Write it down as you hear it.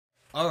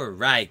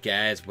Alright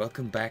guys,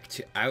 welcome back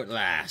to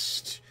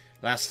Outlast.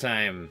 Last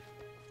time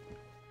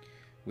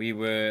we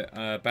were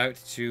about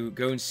to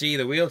go and see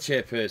the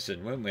wheelchair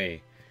person, weren't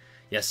we?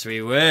 Yes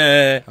we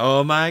were!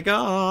 Oh my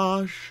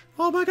gosh!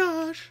 Oh my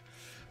gosh!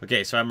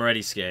 Okay, so I'm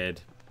already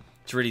scared.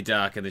 It's really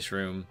dark in this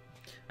room.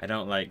 I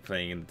don't like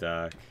playing in the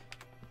dark.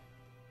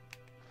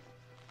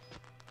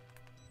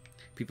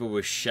 People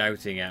were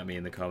shouting at me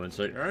in the comments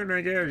like, oh my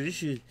god, you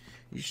should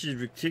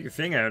take your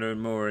thing out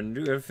more and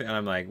do everything. And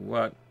I'm like,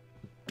 what?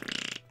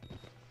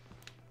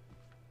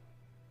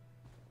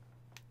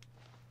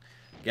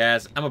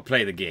 Guys, I'm gonna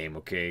play the game,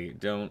 okay?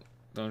 Don't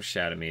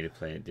shout at me to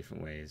play it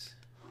different ways.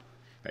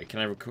 Right, can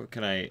I record?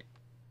 Can I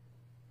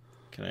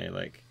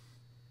like?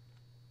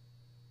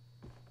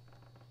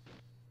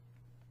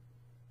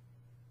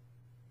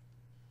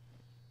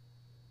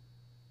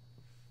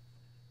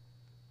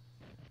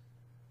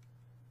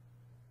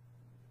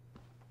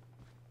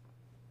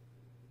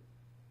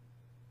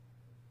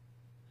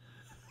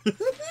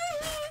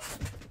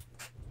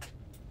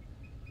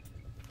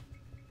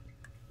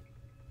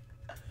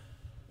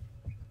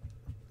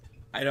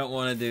 I don't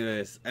want to do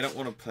this. I don't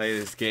want to play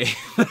this game.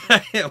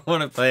 I don't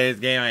want to play this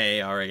game. I hate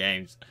horror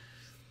games.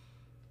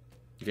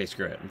 Okay,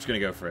 screw it. I'm just gonna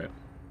go for it.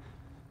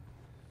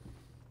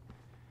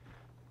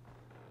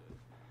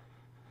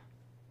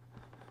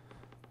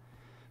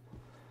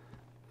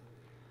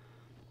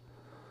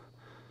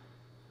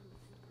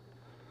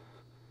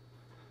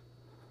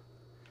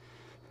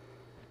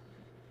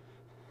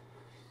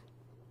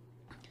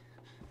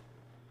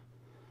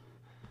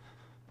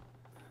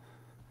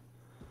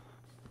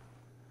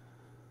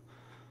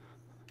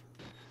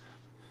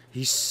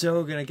 He's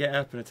so gonna get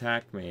up and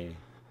attack me.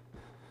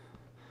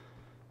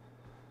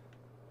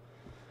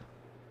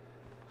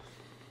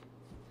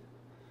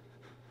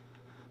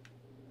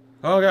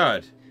 Oh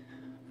god.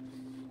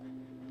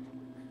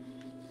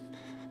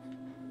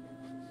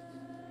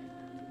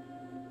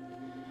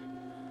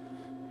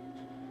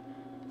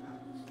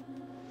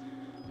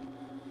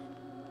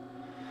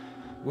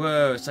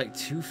 Whoa, it's like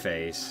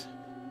Two-Face.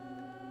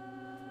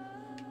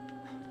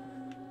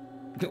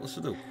 What's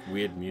with the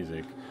weird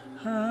music?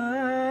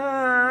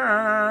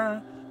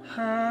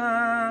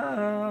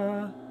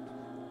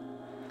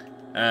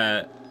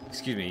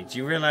 Excuse me, do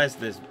you realize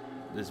there's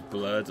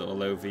blood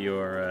all over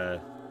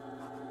your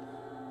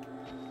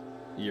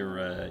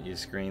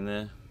screen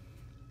there?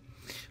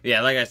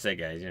 Yeah, like I said,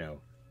 guys, you know,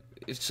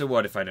 so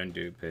what if I don't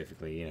do it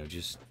perfectly? You know,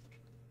 just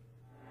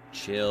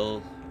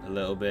chill a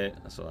little bit.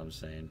 That's all I'm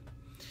saying.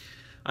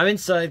 I'm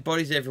inside,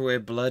 bodies everywhere,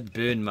 blood,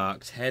 burn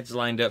marks, heads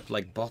lined up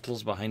like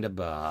bottles behind a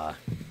bar.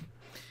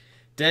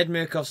 Dead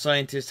Murkoff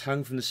scientist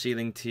hung from the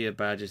ceiling, tier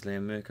badges,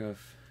 Liam Murkoff.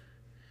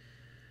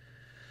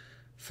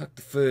 Fuck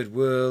the third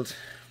world.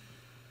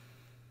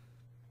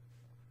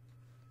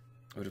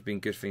 Would have been a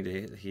good thing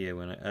to hear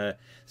when I...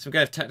 some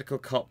kind of tactical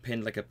cop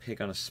pinned like a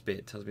pig on a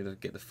spit. Tells me to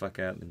get the fuck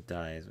out and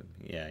dies.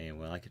 Yeah,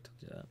 well, I could tell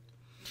you that.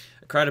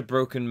 A crowd of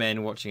broken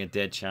men watching a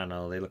dead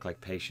channel. They look like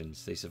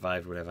patients. They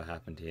survived whatever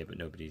happened here, but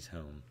nobody's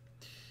home.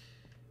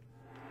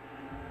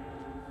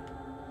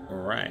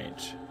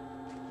 Alright.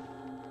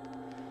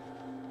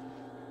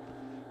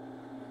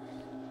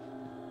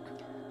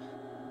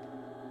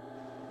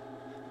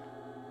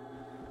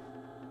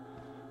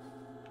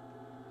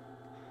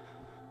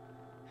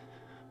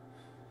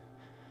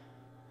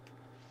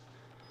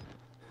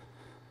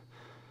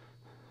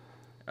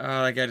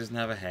 Oh, that guy doesn't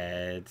have a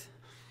head.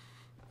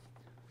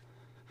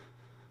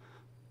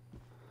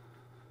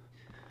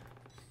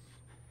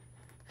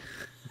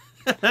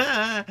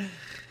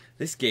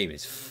 This game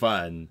is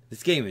fun.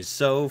 This game is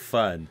so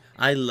fun.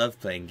 I love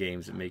playing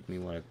games that make me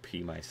want to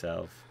pee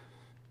myself.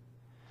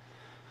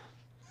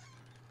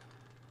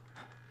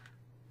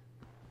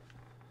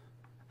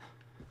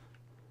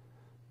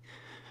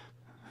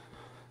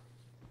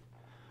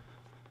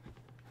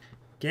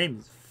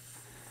 Game's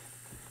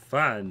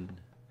fun.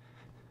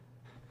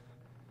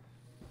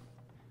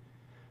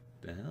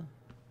 The hell?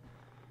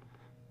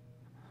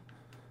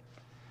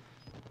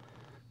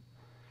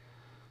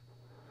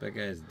 That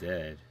guy's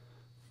dead.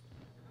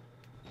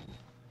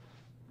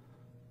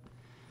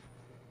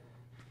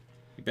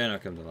 You better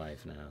not come to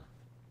life now.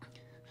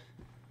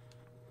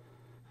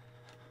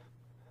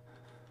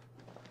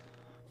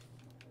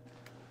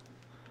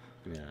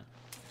 Give me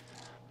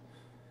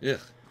that.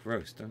 Ugh,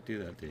 gross. Don't do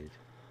that, dude.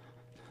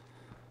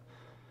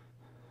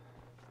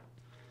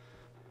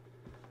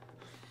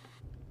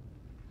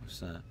 What's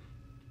that?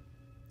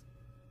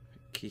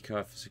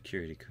 Keycard for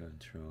security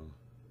control.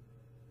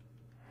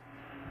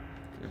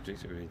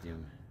 Objects are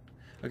radium.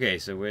 Okay,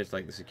 so where's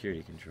like the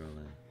security control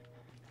then?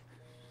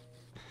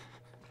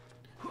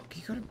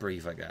 You gotta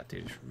breathe like that,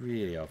 dude. It's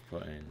really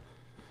off-putting.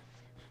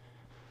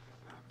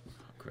 Oh,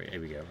 great, here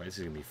we go. Right, this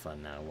is gonna be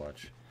fun now.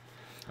 Watch.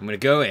 I'm gonna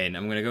go in.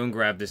 I'm gonna go and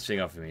grab this thing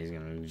off of me. He's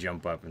gonna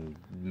jump up and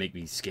make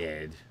me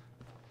scared.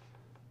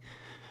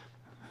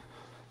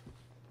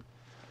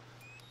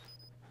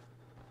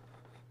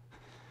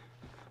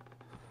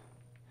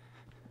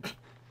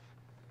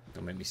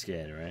 Don't make me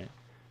scared, alright?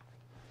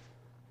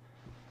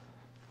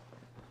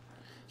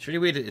 It's really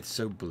weird that it's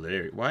so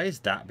blurry. Why is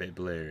that bit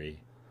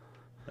blurry?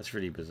 That's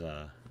really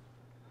bizarre.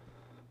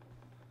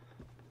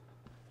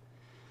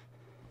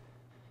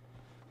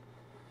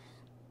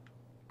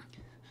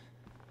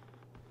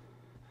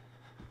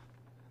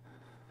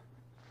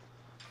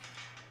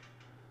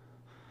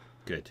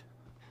 Good.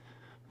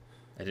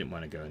 I didn't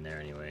want to go in there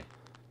anyway.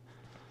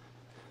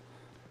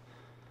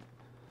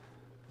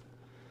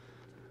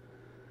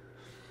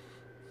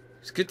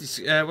 It's good to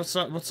see. What's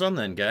on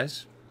then,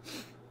 guys?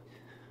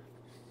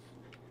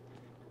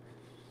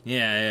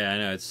 Yeah, I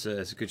know. It's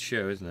a good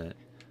show, isn't it?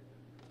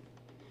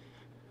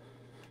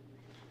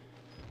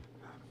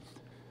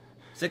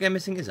 Is that guy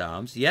missing his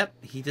arms?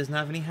 Yep, he doesn't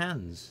have any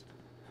hands.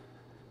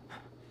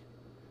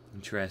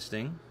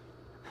 Interesting.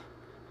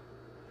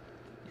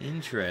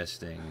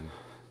 Interesting.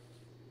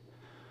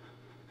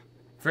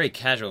 Very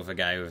casual for a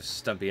guy with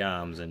stumpy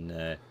arms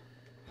and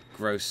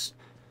gross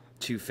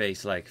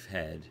Two-Face-like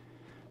head.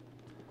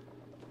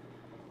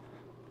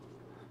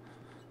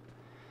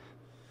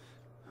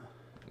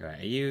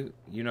 Right, you're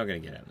not gonna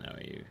get up now, are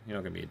you? You're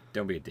not gonna be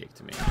don't be a dick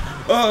to me.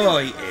 Oh,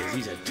 he is.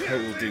 He's a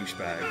total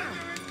douchebag.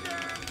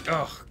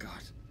 Oh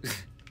God.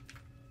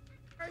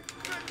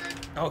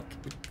 Oh.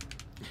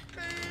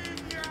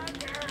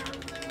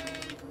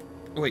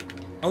 Wait.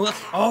 Oh,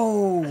 that's...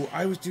 Oh,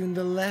 I was doing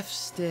the left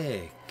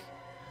stick.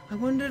 I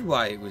wondered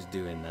why it was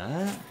doing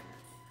that.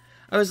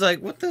 I was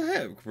like, what the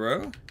heck,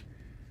 bro?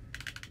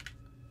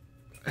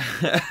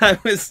 I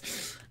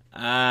was...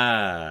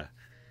 Ah.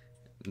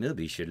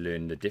 Millbee should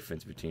learn the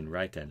difference between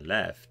right and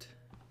left.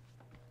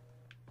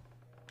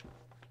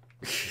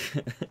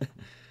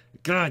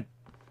 God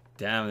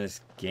damn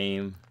this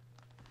game.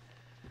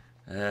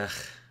 Ugh.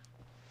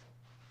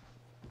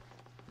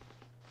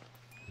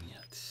 Yeah,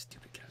 this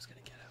stupid guy was gonna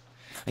get up.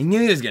 I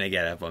knew he was gonna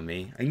get up on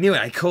me. I knew it.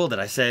 I called it.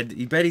 I said,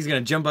 you bet he's gonna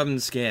jump up and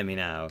scare me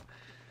now.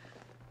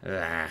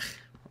 Ugh.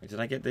 Wait, did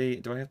I get the...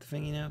 Do I have the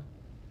thingy now?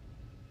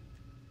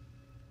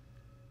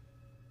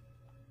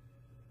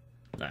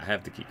 I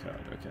have the key card.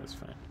 Okay, that's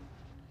fine.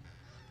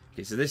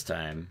 Okay, so this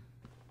time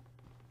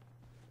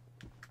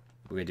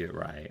we're gonna do it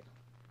right.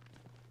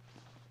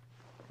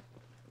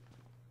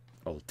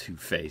 Old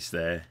Two-Face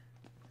there.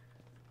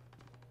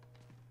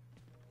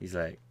 He's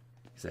like,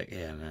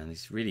 yeah, man.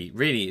 It's really,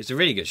 it's a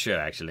really good show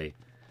actually.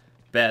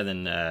 Better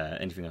than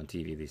anything on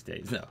TV these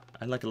days. No,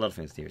 I like a lot of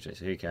things on TV shows.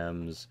 So here he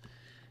comes,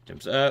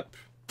 jumps up.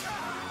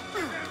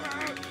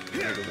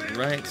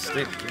 Right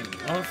stick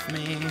off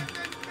me.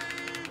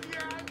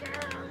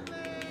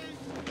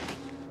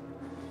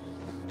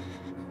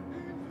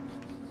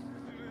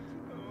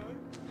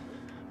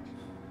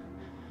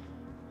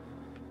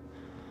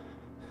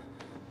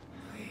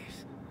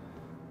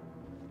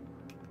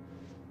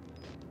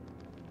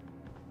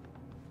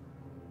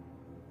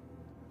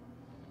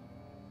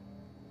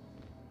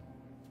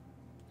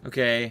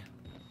 Okay.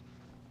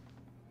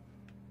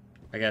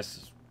 I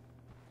guess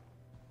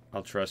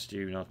I'll trust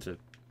you not to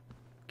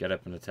get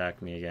up and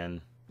attack me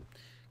again.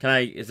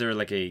 Is there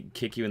like a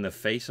kick you in the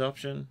face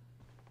option?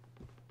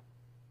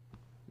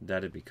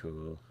 That'd be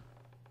cool.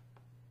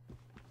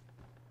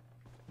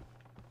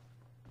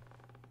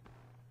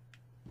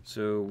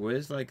 So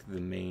where's like the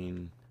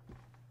main...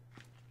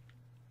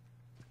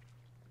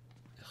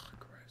 Ugh,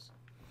 gross.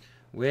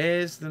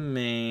 Where's the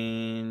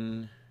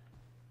main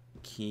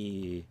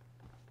key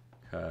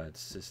card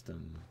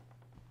system?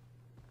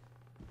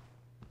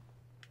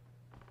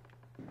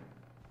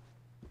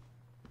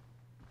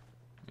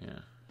 Yeah,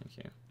 thank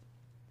you.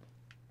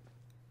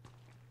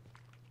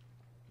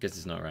 Guess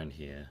it's not around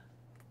here.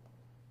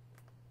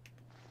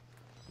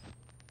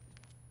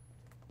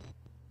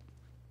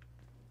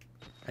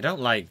 I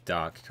don't like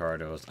dark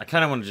corridors. I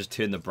kind of want to just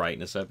turn the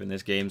brightness up in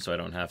this game so I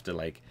don't have to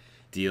like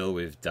deal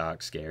with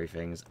dark scary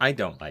things. I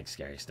don't like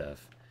scary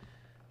stuff.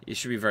 It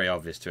should be very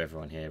obvious to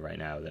everyone here right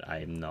now that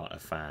I am not a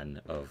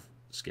fan of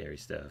scary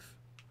stuff.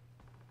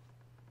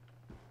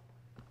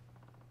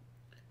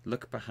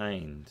 Look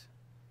behind.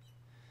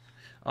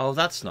 Oh,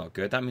 that's not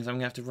good. That means I'm going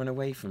to have to run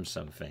away from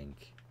something.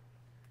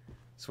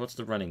 So what's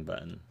the running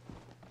button?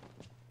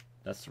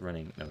 That's the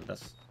running... No,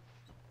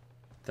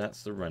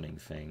 that's the running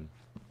thing.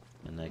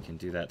 And I can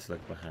do that to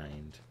look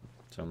behind.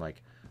 So I'm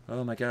like,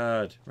 oh my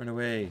god, run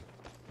away.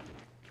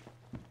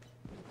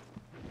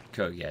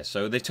 Cool, yeah,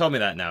 so they told me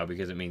that now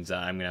because it means that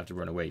I'm going to have to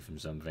run away from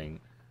something.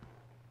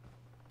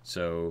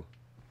 So...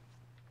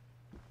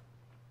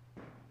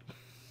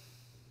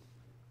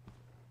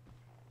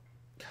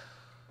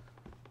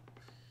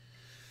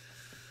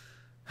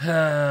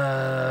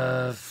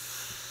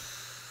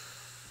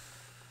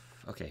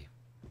 okay.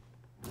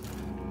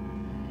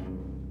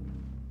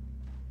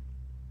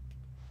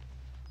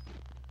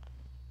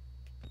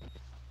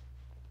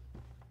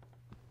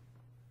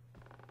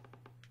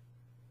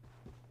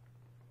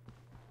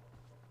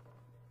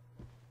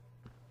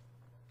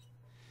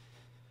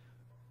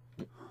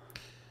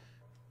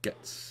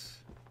 Guts.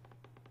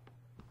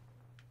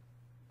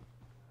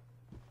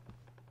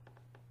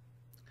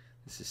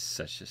 This is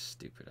such a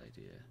stupid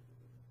idea.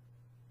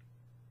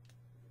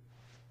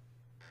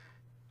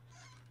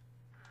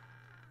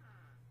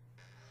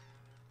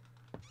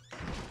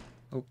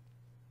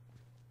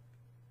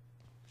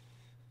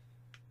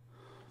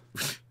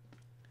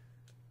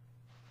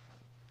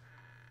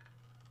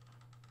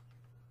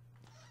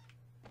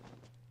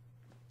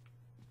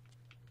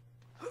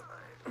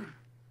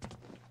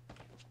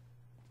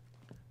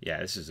 Yeah,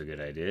 this is a good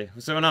idea.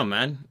 What's going on,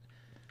 man?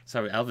 That's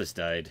how Elvis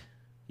died.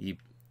 He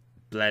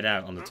bled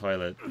out on the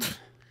toilet.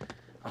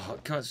 Oh,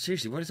 God,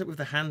 seriously, what is it with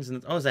the hands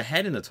and the... Oh, there's a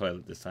head in the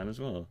toilet this time as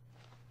well.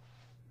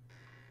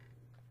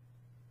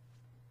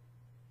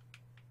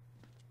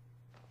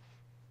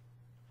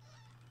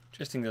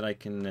 Interesting that I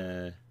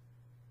can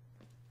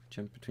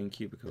jump between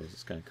cubicles.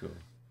 It's kind of cool.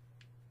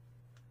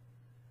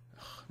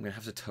 Oh, I'm going to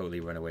have to totally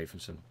run away from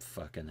some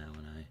fucker now,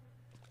 and I...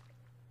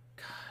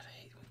 God, I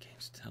hate when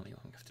games tell me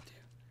what I'm going to have to do.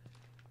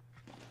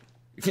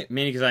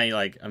 Mainly because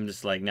I'm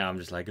just like,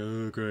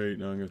 oh, great,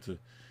 now I'm going to...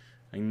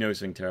 I know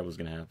something terrible is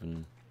going to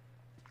happen.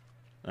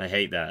 I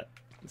hate that.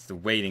 It's the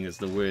waiting that's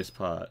the worst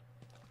part.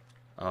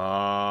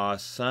 Aw,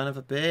 son of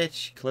a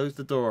bitch. Close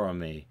the door on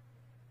me.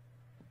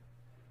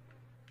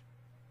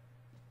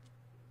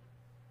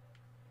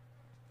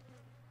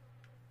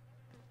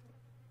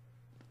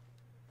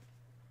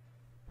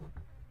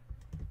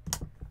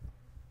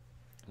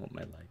 I want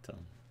my light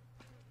on.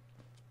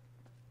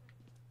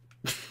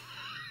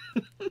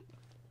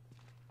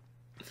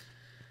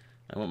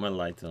 I want my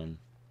light on.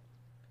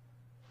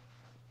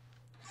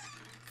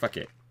 Fuck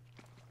it.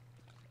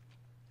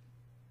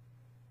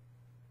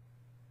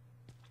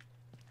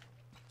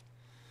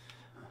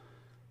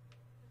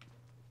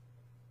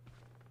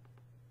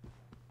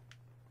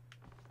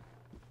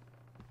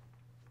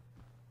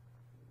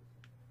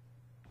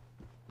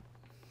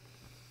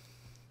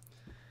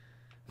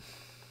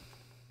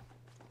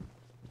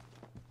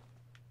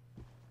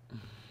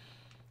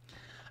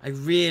 I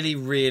really,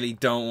 really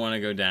don't want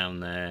to go down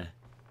there.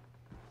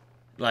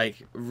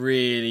 Like,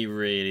 really,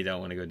 really don't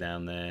want to go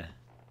down there.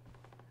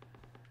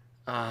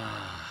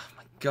 Ah,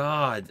 my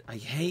God. I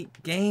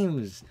hate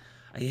games.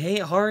 I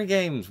hate horror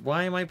games.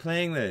 Why am I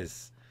playing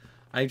this?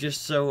 I'm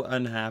just so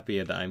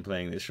unhappy that I'm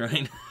playing this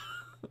right now.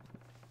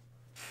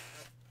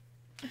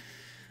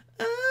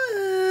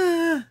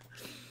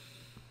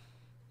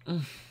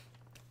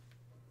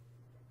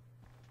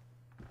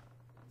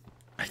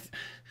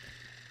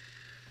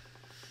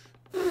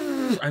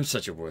 I'm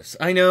such a wuss.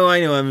 I know.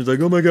 I'm like,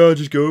 oh my God,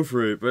 just go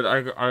for it. But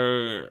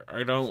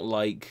I don't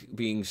like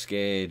being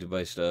scared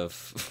by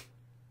stuff.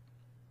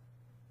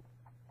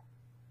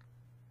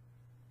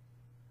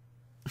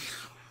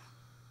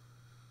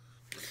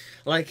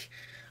 Like,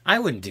 I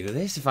wouldn't do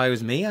this if I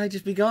was me. I'd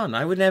just be gone.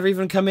 I would never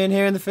even come in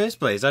here in the first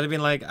place. I'd have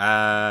been like,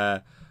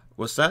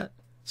 what's that?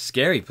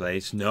 Scary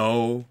place?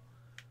 No.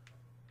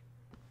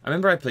 I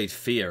remember I played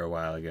Fear a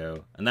while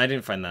ago, and I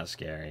didn't find that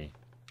scary.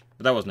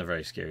 But that wasn't a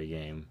very scary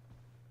game.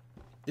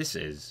 This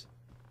is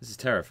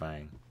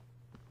terrifying.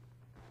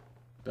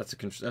 That's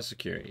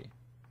security.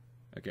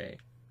 Okay.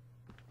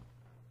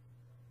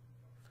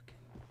 Fucking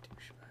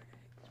douchebag.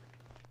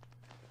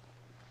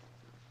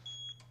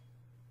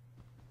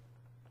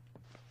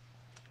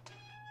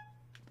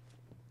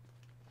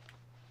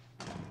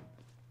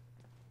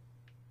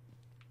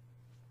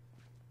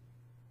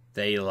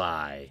 They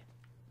lie.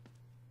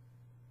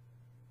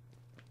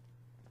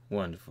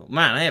 Wonderful.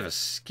 Man, I have a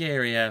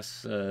scary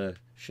ass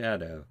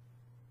shadow.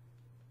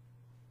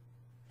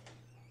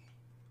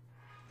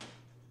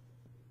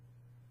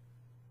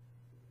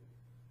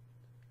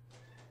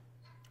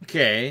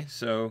 Okay,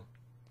 so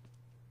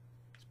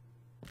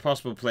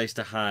possible place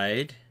to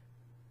hide.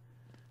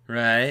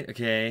 Right,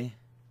 okay.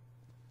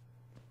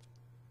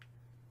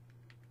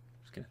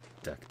 Just gonna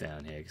duck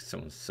down here because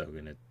someone's so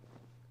gonna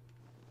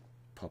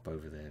pop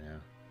over there now.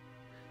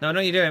 No, what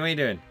are you doing? What are you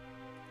doing?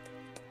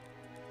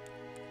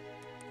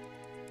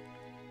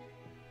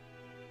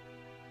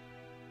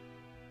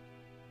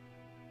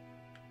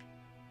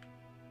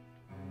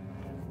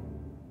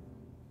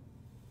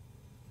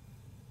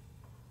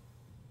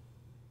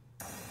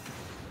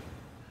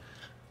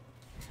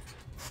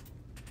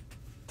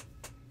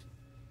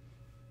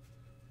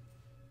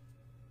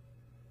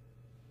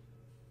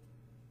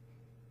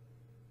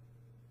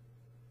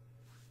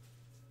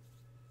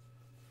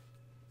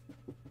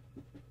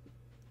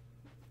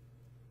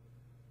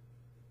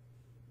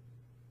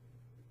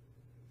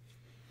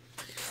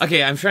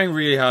 Okay, I'm trying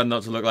really hard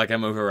not to look like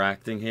I'm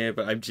overacting here,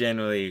 but I'm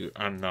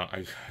not.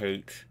 I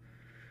hate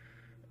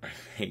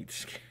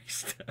scary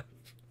stuff.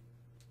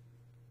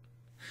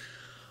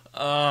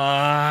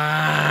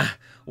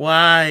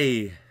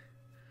 Why?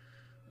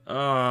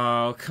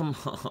 Oh, come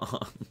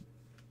on.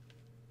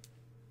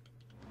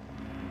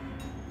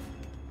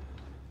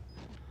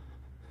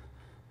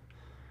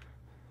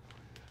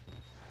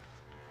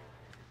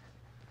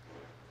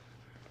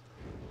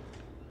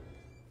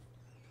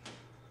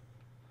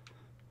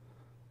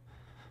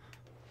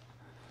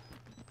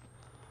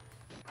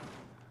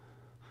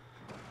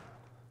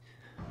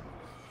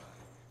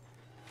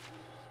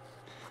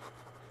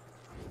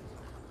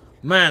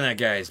 Man, that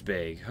guy's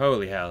big.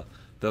 Holy hell.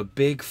 The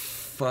big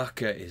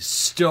fucker is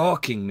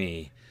stalking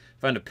me.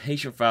 Found a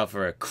patient file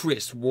for a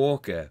Chris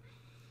Walker.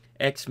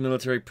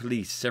 Ex-military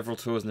police, several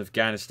tours in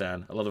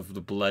Afghanistan. A lot of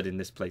the blood in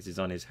this place is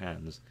on his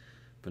hands.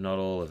 But not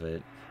all of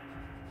it.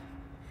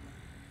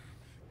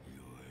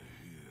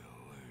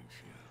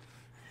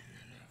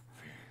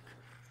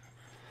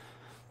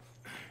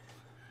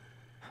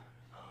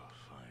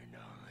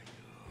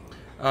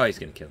 Oh, he's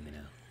gonna kill me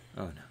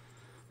now. Oh no.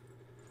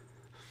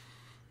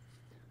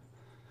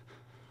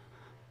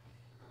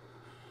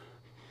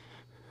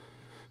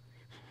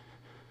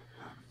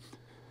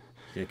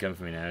 He's gonna come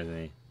for me now,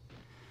 isn't he?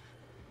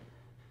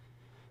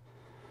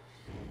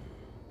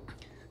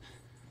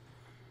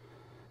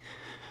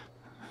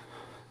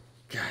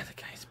 God,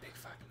 the guy's a big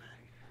fucking man.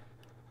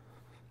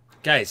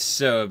 Guy's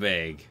so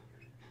big.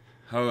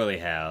 Holy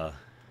hell.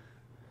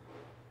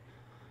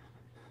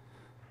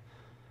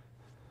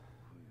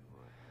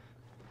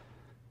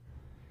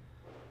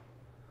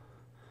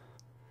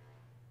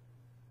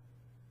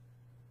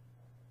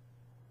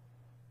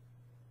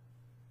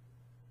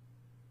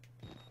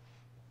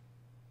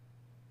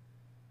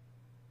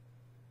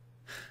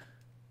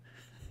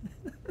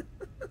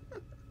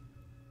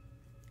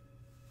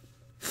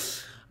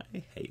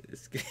 I hate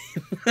this game.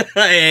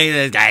 I hate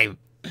this game.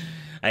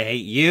 I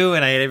hate you,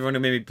 and I hate everyone who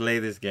made me play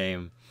this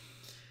game.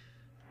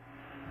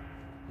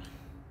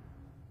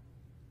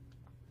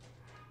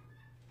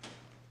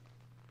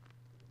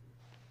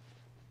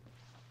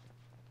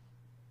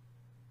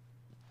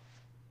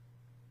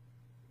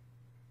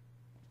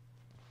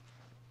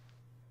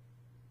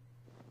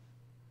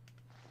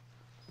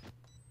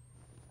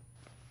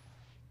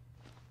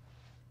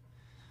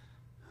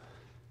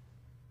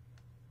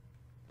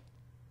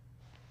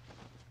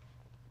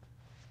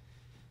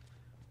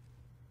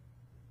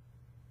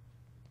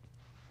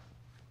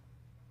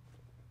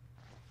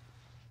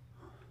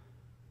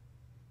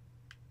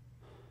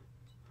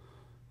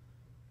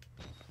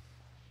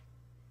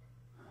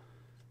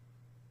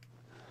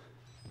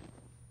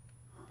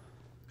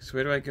 So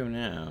where do I go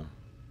now?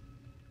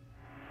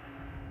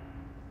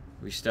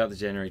 Restart the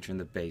generator in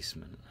the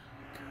basement. Oh,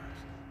 God.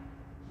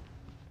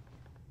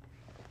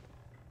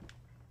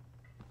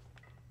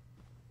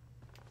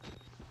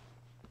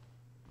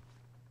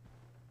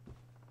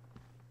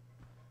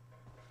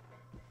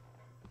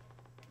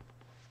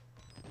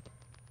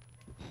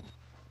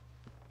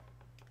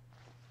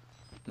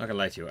 Not gonna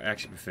lie to you, I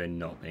actually prefer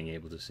not being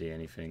able to see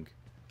anything.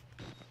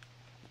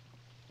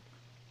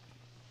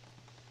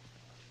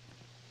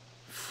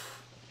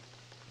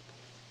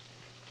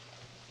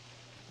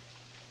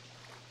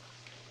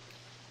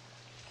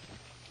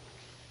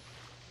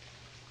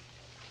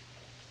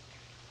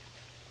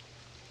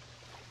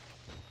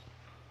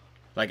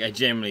 Like, I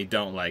generally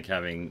don't like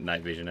having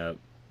night vision up.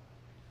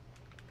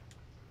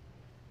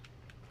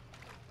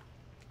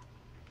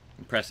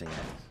 I'm pressing it.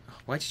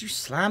 Why did you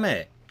slam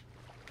it?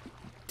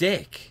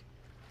 Dick.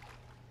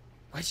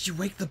 Why did you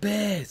wake the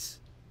bears?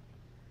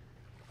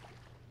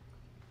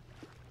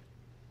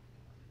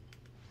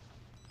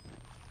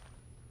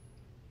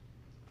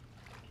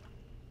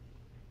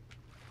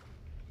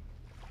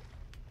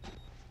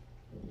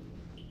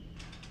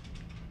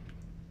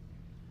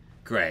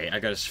 Great, I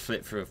gotta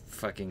flip through a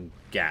fucking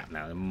gap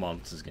now. The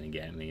monster's gonna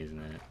get me, isn't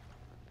it?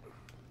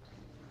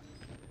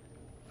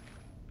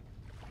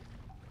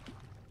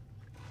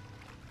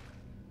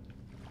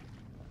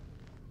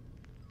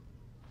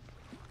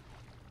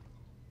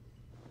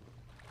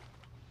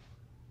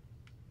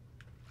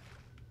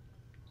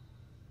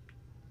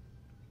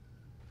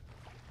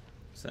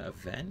 Is that a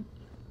vent?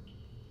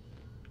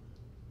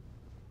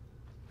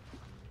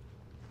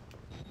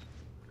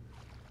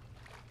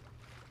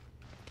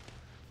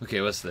 Okay,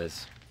 what's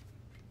this?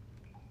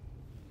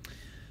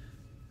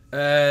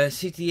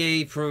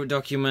 CTA pro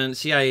document,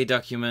 CIA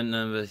document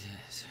number.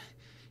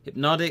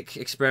 Hypnotic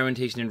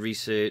experimentation and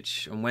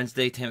research. On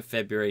Wednesday, 10th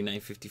February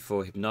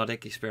 1954,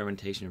 hypnotic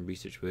experimentation and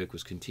research work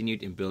was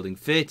continued in Building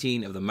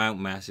 13 of the Mount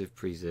Massive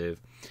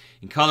Preserve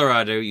in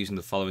Colorado using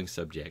the following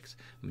subjects.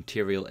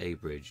 Material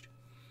abridged.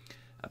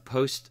 A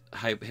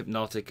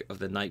post-hypnotic of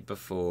the night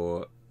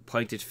before,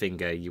 pointed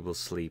finger, you will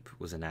sleep,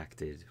 was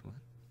enacted. What?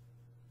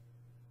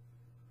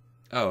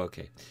 Oh,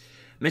 okay.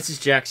 Mrs.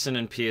 Jackson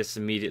and Pierce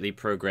immediately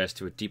progressed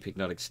to a deep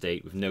hypnotic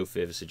state with no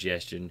further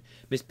suggestion.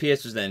 Miss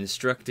Pierce was then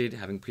instructed,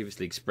 having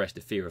previously expressed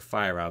a fear of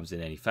firearms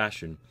in any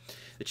fashion,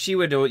 that she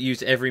would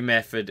use every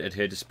method at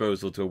her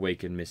disposal to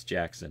awaken Miss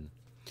Jackson.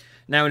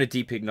 Now in a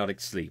deep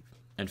hypnotic sleep,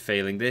 and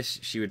failing this,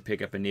 she would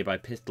pick up a nearby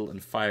pistol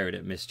and fire it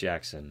at Miss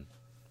Jackson.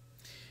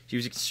 She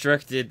was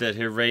instructed that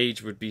her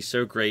rage would be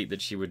so great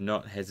that she would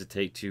not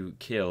hesitate to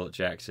kill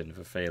Jackson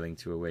for failing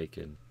to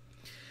awaken.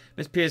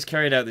 Miss Pierce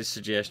carried out this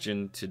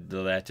suggestion to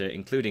the letter,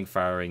 including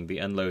firing the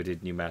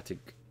unloaded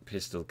pneumatic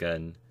pistol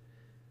gun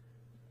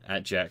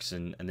at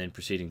Jackson and then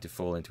proceeding to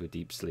fall into a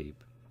deep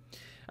sleep.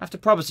 After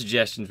proper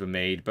suggestions were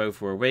made, both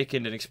were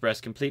awakened and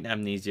expressed complete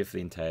amnesia for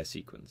the entire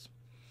sequence.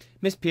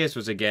 Miss Pierce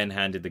was again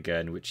handed the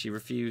gun, which she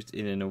refused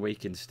in an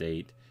awakened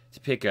state to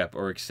pick up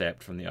or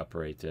accept from the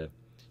operator.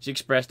 She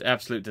expressed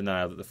absolute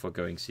denial that the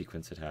foregoing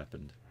sequence had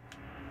happened.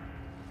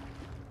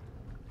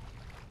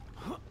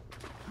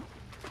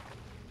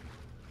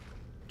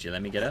 Did you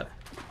let me get up?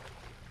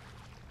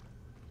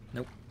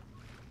 Nope.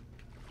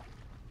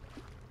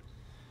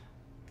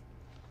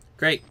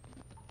 Great.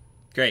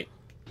 Great.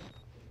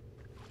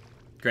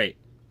 Great.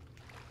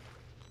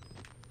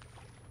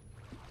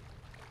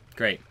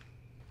 Great.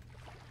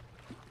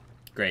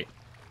 Great.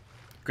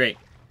 Great.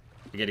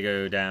 You get to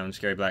go down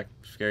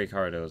scary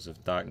corridors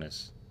of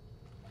darkness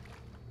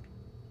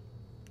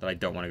that I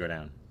don't want to go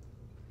down.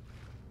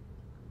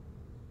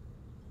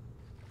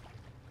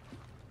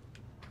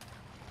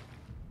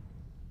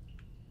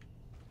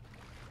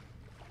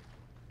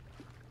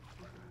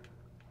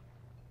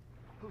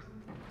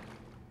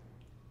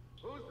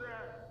 Who's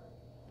there?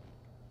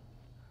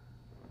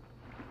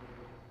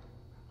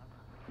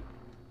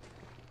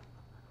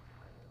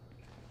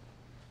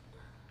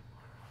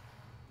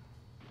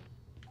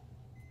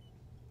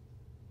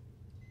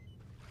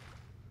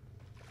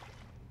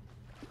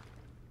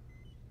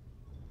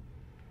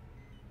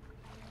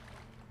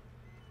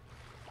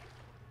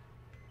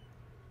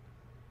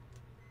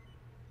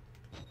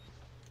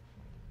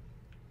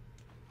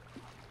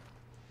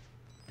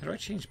 How do I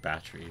change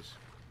batteries?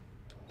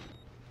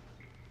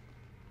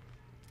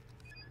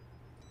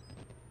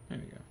 There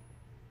we go.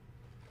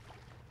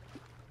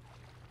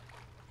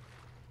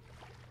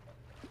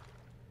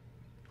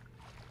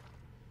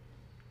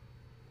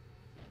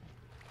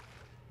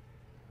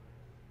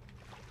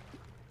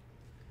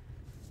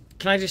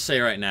 Can I just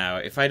say right now,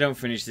 if I don't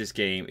finish this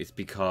game, it's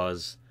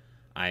because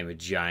I'm a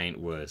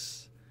giant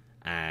wuss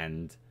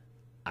and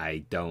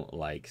I don't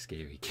like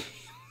scary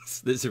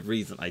games. There's a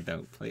reason I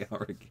don't play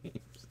horror games.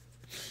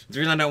 There's a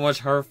reason I don't watch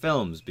horror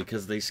films,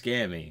 because they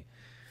scare me.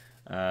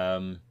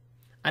 I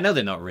know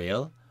they're not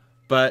real,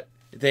 but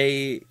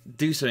they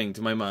do something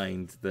to my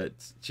mind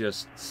that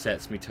just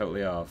sets me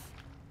totally off.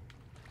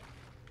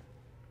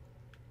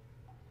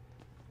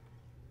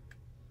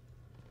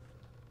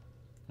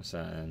 What's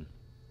that then?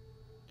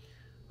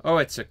 Oh,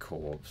 it's a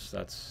corpse.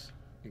 That's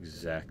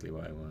exactly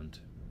what I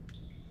want.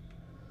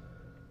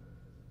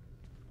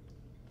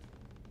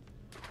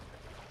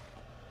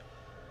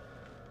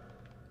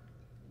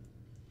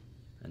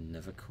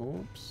 Another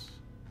corpse?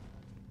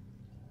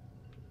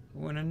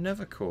 Oh, and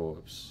another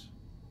corpse.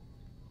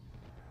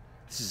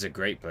 This is a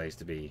great place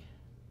to be.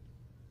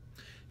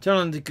 Turn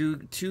on the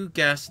goo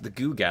gas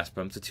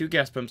pumps, the two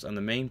gas pumps on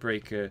the main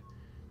breaker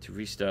to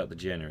restart the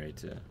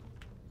generator.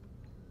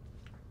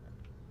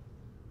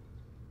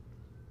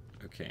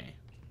 Okay.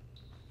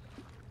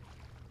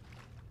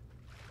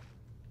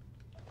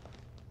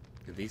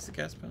 Are these the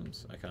gas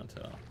pumps? I can't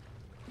tell.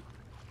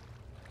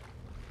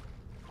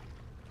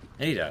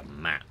 I need a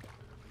map.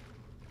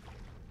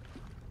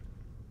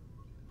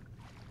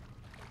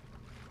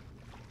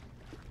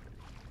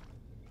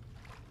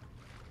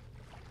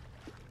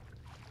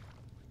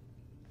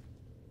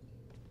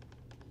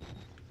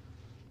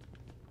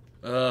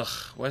 Ugh,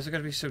 why is it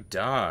gotta be so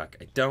dark?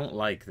 I don't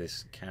like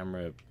this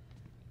camera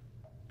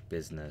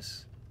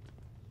business.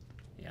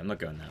 Yeah, I'm not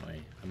going that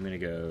way. I'm gonna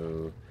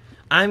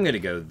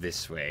go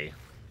this way.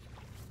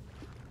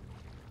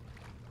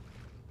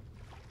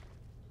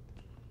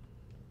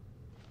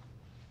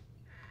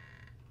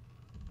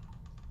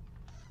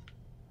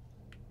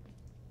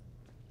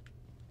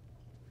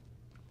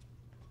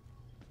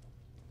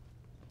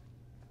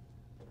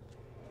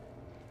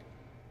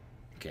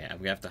 Okay, I'm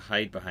gonna have to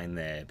hide behind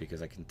there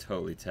because I can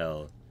totally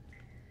tell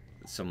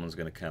that someone's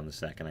gonna come the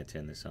second I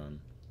turn this on.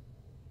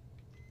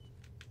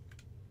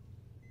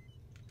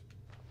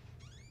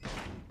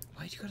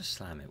 Why'd you gotta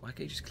slam it? Why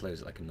can't you just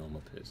close it like a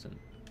normal person?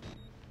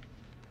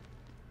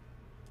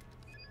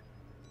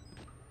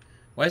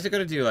 Why is it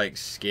gotta do like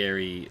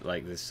scary,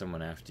 like there's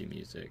someone after you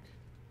music?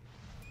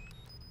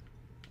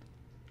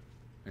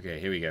 Okay,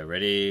 here we go.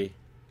 Ready?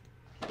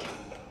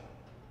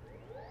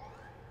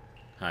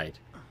 Hide.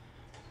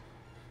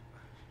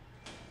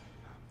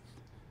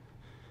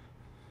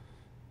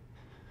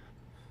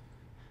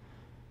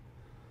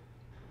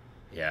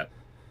 Yep.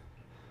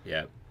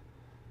 Yep.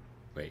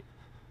 Wait.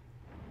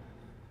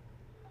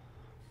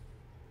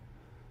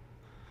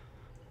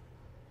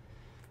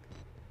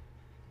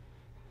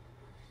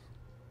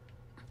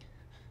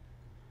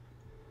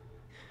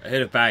 I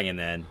heard a banging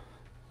then.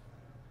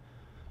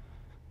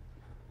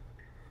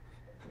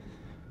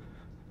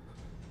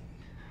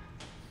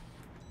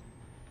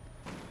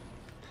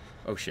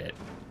 Oh shit.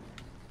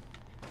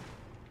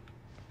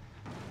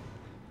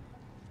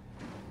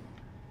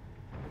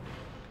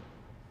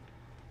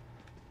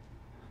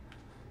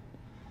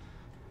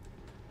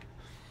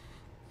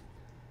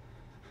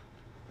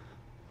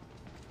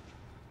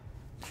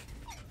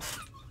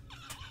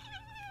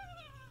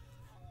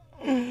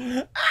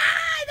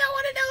 I don't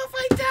want to know if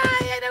I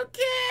die. I don't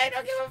care. I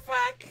don't give a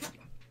fuck.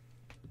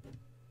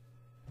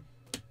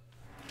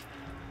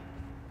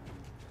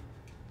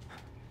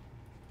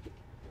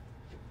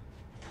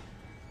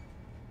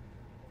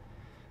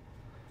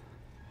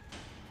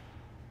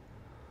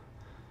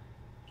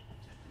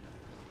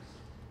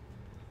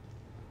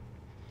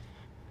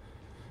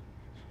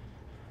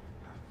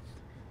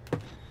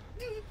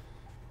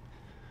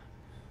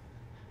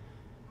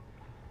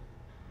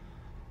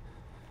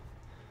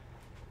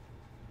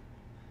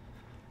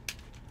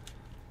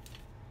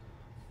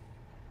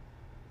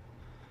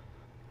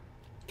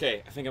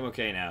 Okay, I think I'm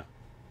okay now.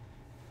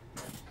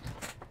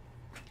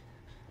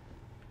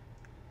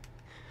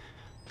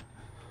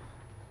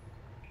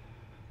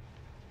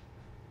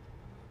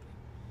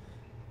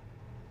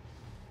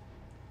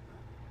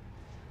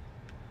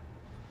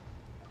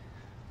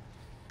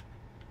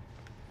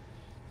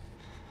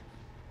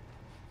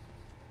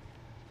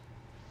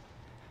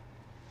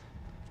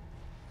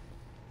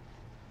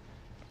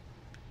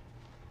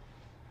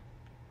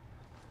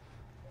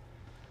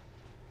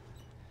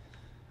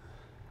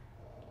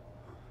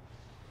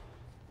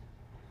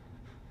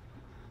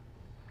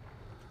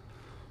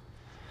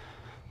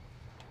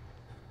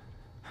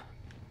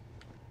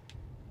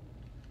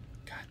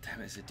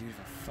 damn it, it's a dude with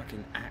a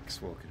fucking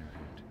axe walking around.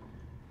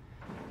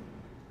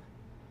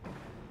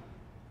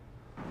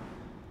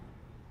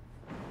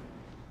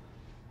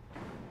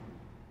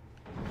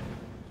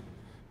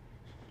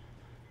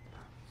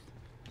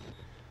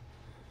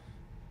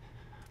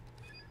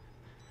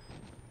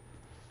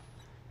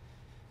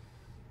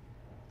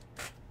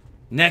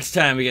 Next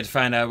time we get to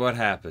find out what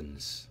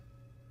happens.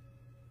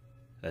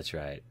 That's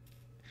right.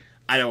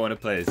 I don't want to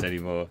play this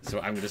anymore, so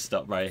I'm going to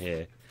stop right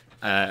here.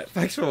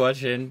 Thanks for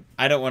watching.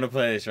 I don't want to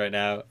play this right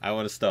now. I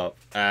want to stop.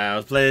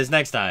 I'll play this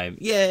next time.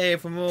 Yay,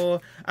 for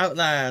more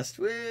Outlast.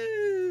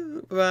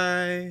 Woo!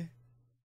 Bye.